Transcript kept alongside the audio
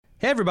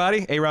Hey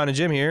everybody, Aaron and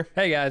Jim here.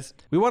 Hey guys.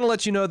 We want to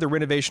let you know the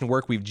renovation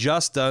work we've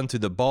just done to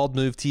the Bald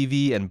Move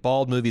TV and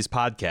Bald Movies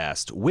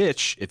podcast,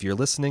 which, if you're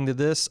listening to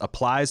this,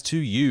 applies to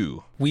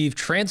you. We've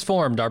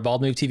transformed our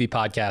Bald Move TV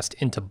podcast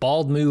into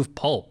Bald Move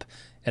Pulp,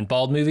 and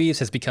Bald Movies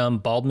has become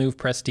Bald Move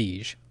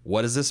Prestige.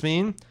 What does this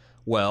mean?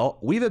 Well,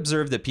 we've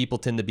observed that people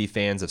tend to be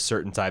fans of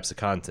certain types of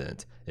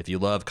content. If you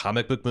love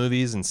comic book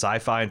movies and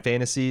sci-fi and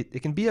fantasy,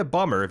 it can be a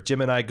bummer if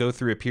Jim and I go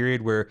through a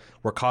period where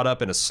we're caught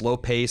up in a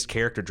slow-paced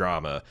character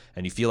drama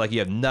and you feel like you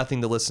have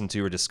nothing to listen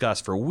to or discuss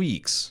for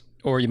weeks.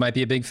 Or you might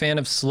be a big fan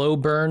of slow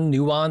burn,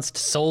 nuanced,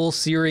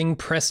 soul-searing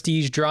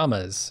prestige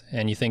dramas,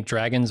 and you think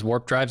dragons,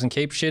 warp drives, and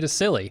cape shit is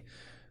silly.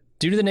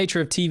 Due to the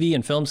nature of TV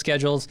and film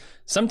schedules,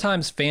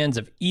 sometimes fans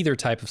of either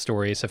type of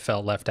stories have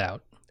felt left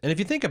out. And if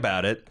you think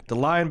about it, the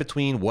line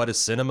between what is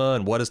cinema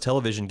and what is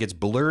television gets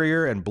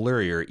blurrier and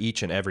blurrier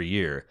each and every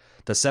year.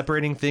 Does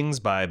separating things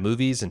by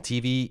movies and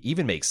TV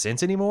even make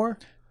sense anymore?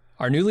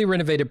 Our newly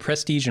renovated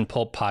Prestige and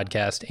Pulp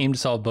podcast aim to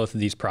solve both of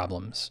these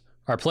problems.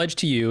 Our pledge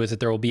to you is that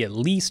there will be at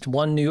least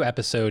one new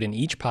episode in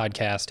each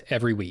podcast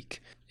every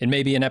week. It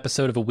may be an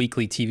episode of a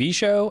weekly TV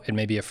show, it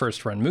may be a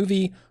first-run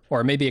movie,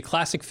 or it may be a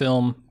classic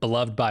film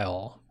beloved by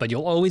all, but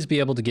you'll always be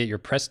able to get your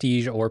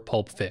Prestige or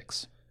Pulp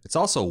fix. It's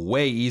also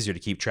way easier to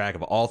keep track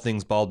of all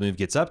things Bald Move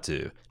gets up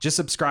to. Just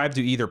subscribe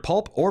to either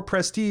Pulp or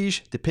Prestige,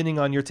 depending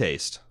on your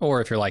taste.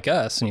 Or if you're like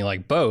us and you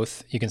like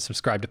both, you can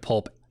subscribe to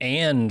Pulp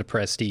and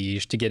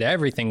Prestige to get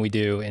everything we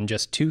do in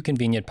just 2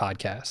 convenient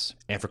podcasts.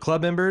 And for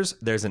club members,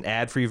 there's an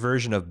ad-free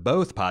version of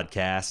both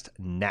podcasts,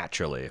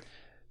 naturally.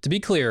 To be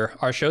clear,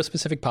 our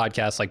show-specific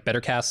podcasts like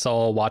Better Cast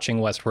Saul, Watching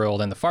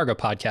Westworld, and the Fargo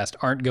podcast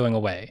aren't going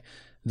away.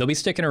 They'll be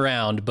sticking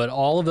around, but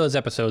all of those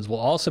episodes will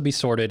also be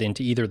sorted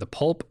into either the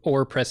Pulp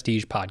or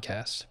Prestige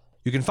podcast.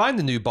 You can find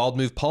the new Bald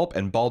Move Pulp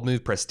and Bald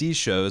Move Prestige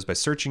shows by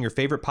searching your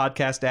favorite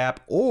podcast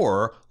app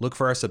or look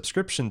for our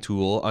subscription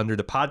tool under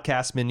the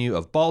podcast menu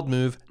of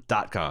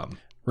baldmove.com.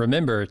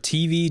 Remember,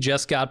 TV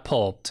just got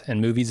pulped and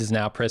movies is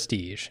now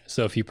Prestige.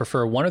 So if you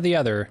prefer one or the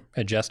other,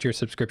 adjust your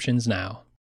subscriptions now.